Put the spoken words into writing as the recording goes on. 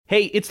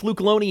Hey, it's Luke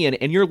Lonien,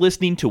 and you're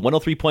listening to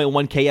 103.1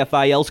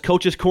 KFIL's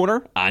Coach's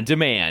Corner on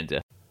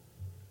Demand.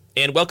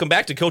 And welcome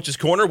back to Coach's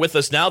Corner. With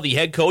us now, the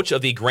head coach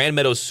of the Grand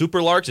Meadow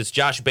Superlarks. It's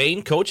Josh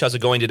Bain. Coach, how's it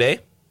going today?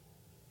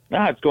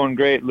 It's going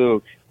great,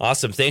 Luke.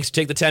 Awesome. Thanks for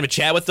taking the time to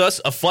chat with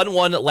us. A fun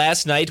one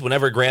last night.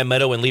 Whenever Grand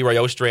Meadow and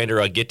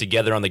LeRoy-Ostrander get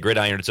together on the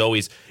gridiron, it's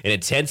always an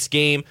intense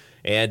game,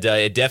 and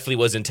it definitely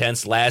was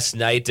intense last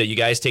night. You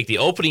guys take the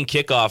opening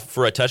kickoff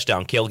for a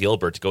touchdown. Cale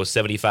Gilbert goes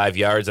 75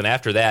 yards, and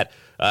after that,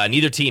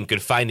 neither team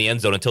could find the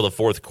end zone until the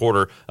fourth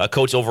quarter.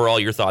 Coach, overall,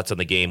 your thoughts on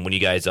the game when you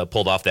guys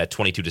pulled off that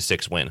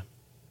 22-6 win?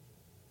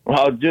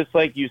 Well, just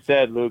like you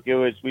said, Luke,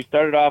 we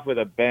started off with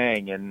a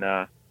bang,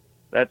 and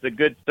that's a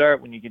good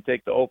start when you can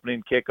take the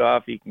opening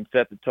kickoff. You can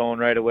set the tone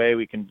right away.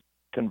 We can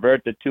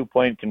convert the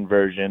two-point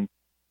conversion,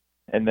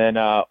 and then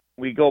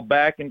we go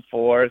back and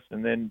forth,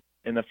 and then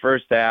in the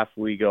first half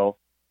we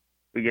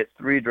get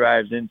 3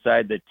 drives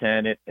inside the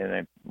 10, and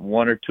then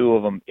 1 or 2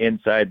 of them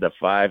inside the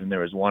 5, and there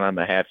was one on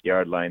the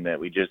half-yard line that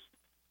we just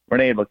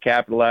weren't able to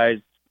capitalize.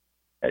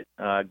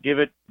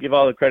 Give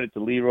all the credit to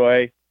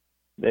LeRoy.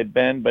 They'd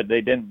bend, but they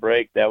didn't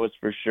break. That was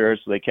for sure.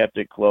 So they kept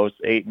it close,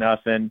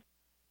 8-0.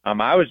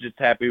 I was just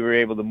happy we were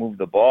able to move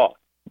the ball.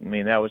 I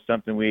mean, that was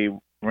something we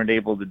weren't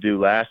able to do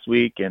last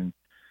week, and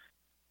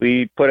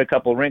we put a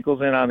couple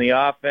wrinkles in on the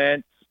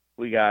offense.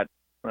 We got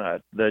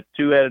the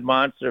two-headed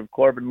monster of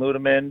Corbin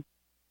Ludeman.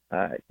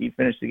 He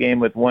finished the game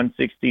with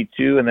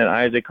 162, and then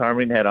Isaac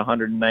Harmon had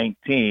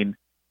 119.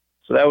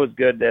 So that was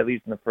good. At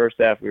least in the first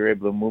half, we were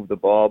able to move the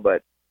ball.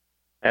 But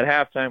at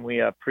halftime,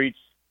 we preached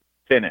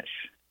finish.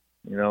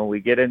 You know, we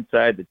get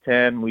inside the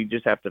 10. We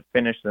just have to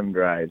finish them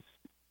drives.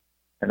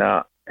 And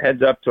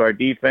heads up to our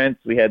defense.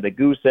 We had the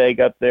goose egg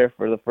up there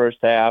for the first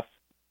half.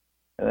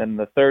 And then in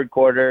the third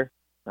quarter,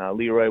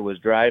 LeRoy was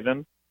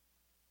driving.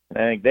 And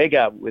I think they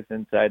got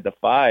inside the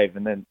 5,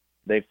 and then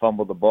they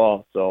fumbled the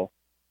ball. So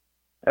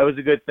that was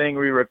a good thing.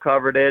 We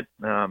recovered it.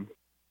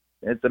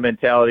 It's a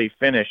mentality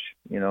finish,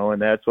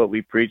 and that's what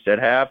we preached at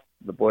half.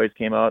 The boys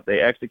came out. They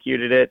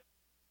executed it.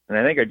 And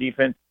I think our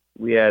defense,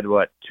 we had,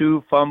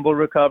 2 fumble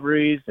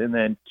recoveries and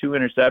then 2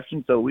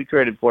 interceptions. So we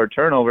created 4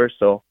 turnovers.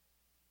 So,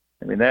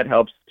 I mean, that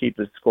helps keep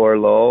the score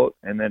low.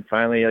 And then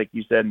finally, like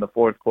you said, in the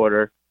fourth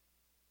quarter,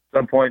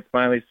 some points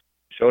finally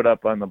showed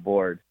up on the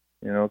board.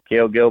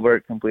 Cale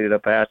Gilbert completed a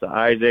pass to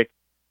Isaac.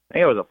 I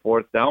think it was a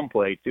 4th down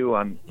play, too,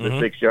 on the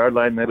 6-yard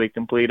line that we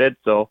completed.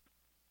 So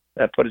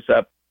that put us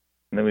up.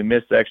 And then we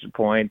missed the extra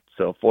point,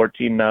 so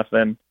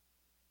 14-0.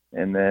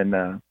 And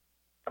then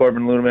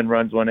Corbin Ludeman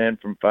runs one in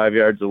from 5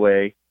 yards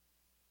away.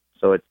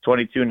 So it's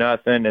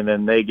 22-0, and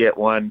then they get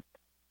one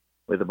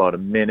with about a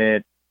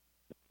minute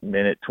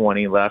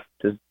 20 left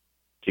to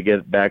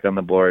get back on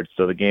the board.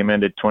 So the game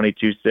ended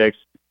 22-6.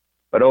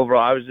 But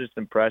overall, I was just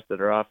impressed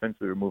that our offense,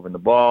 we were moving the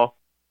ball,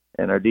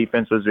 and our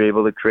defense was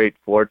able to create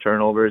 4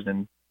 turnovers,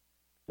 and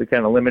we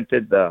kind of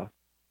limited the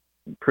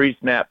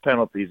pre-snap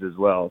penalties as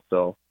well.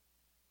 So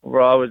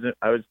overall,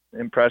 I was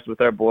impressed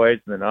with our boys,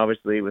 and then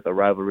obviously with a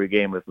rivalry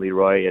game with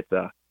LeRoy,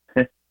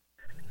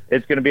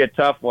 it's going to be a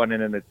tough one,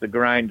 and it's a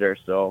grinder.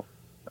 So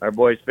our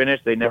boys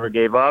finished. They never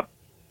gave up.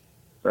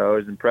 So I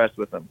was impressed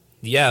with them.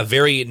 Yeah,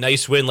 very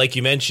nice win, like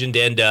you mentioned.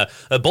 And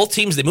both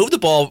teams, they moved the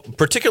ball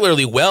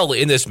particularly well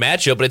in this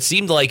matchup, but it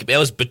seemed like it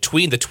was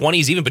between the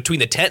 20s, even between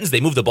the 10s, they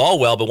moved the ball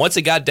well. But once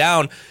it got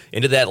down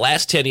into that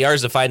last 10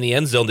 yards to find the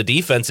end zone, the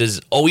defenses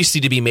always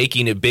seem to be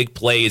making big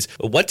plays.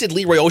 What did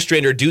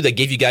LeRoy-Ostrander do that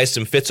gave you guys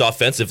some fits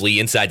offensively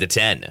inside the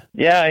 10?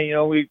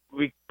 Yeah, we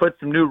put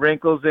some new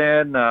wrinkles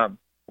in.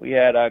 We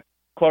had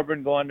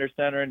Corbin go under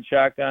center and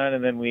shotgun,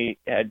 and then we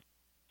had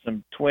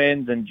some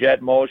twins and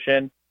jet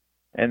motion.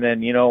 And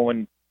then,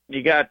 when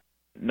you got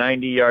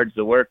 90 yards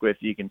to work with,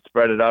 you can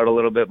spread it out a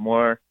little bit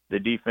more. The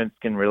defense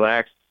can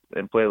relax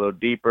and play a little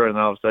deeper, and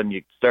all of a sudden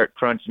you start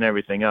crunching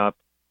everything up.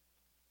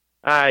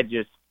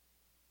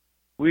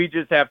 We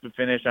just have to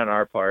finish on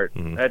our part.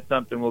 That's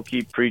something we'll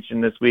keep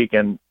preaching this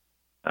weekend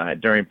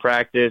during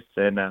practice,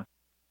 and kind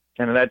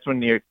of that's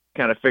when you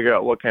kind of figure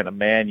out what kind of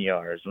man you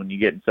are, is when you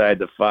get inside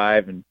the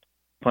 5 and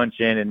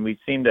punch in, and we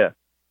seem to,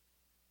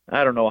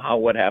 I don't know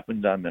what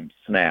happens on them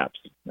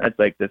snaps. That's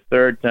like the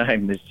 3rd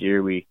time this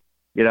year we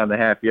get on the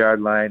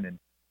half-yard line and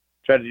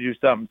try to do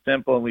something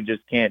simple, and we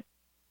just can't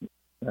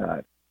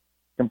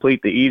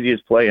complete the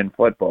easiest play in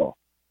football,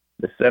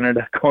 the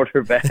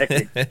center-to-quarterback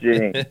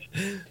exchange.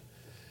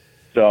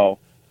 So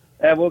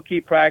we'll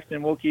keep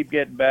practicing. We'll keep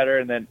getting better,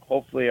 and then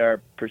hopefully our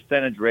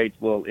percentage rates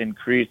will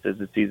increase as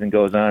the season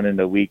goes on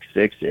into week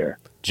 6 here.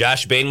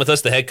 Josh Bain with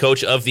us, the head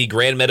coach of the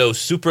Grand Meadow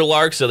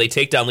Superlarks. So they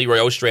take down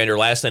LeRoy-Ostrander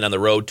last night on the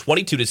road,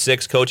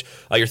 22-6. Coach,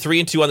 you're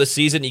 3-2 on the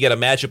season. You got a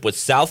matchup with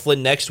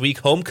Southland next week,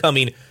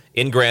 homecoming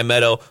in Grand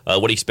Meadow.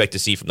 What do you expect to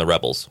see from the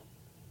Rebels?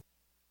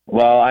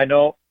 Well, I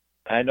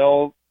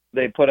know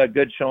they put a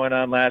good showing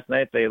on last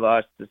night. They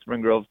lost to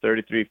Spring Grove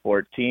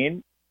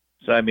 33-14.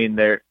 So, I mean,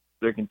 they're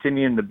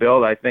continuing to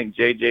build. I think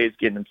JJ's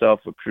getting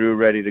himself a crew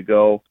ready to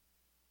go,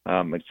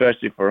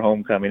 especially for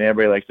homecoming.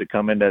 Everybody likes to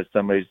come into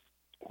somebody's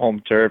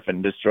home turf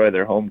and destroy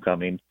their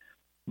homecoming.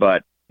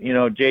 But,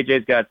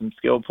 JJ's got some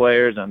skilled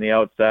players on the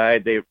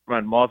outside. They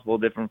run multiple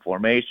different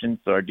formations,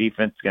 so our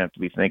defense is going to have to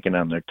be thinking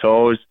on their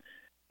toes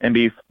and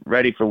be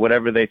ready for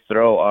whatever they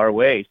throw our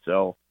way.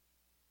 So,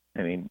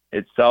 I mean,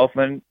 it's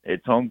Southland,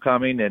 it's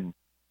homecoming, and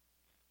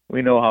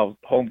we know how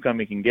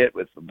homecoming can get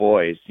with the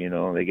boys.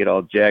 They get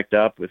all jacked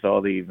up with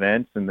all the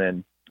events, and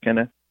then kind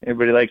of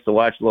everybody likes to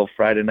watch a little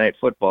Friday night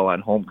football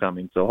on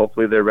homecoming. So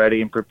hopefully they're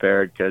ready and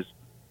prepared, because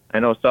I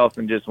know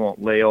Southland just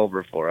won't lay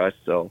over for us.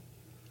 So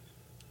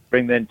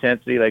bring the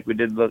intensity like we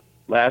did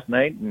last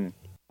night, and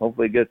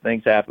hopefully good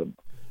things happen.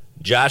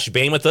 Josh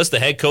Bain with us, the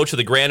head coach of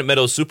the Grand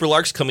Meadow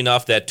Superlarks, coming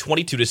off that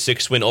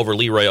 22-6 win over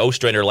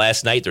LeRoy-Ostrander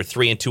last night. They're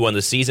 3-2 on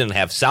the season and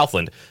have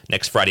Southland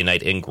next Friday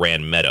night in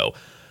Grand Meadow.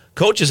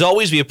 Coach, as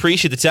always, we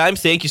appreciate the time.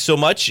 Thank you so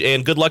much,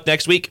 and good luck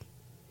next week.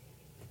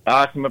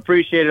 Awesome.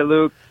 Appreciate it,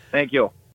 Luke. Thank you.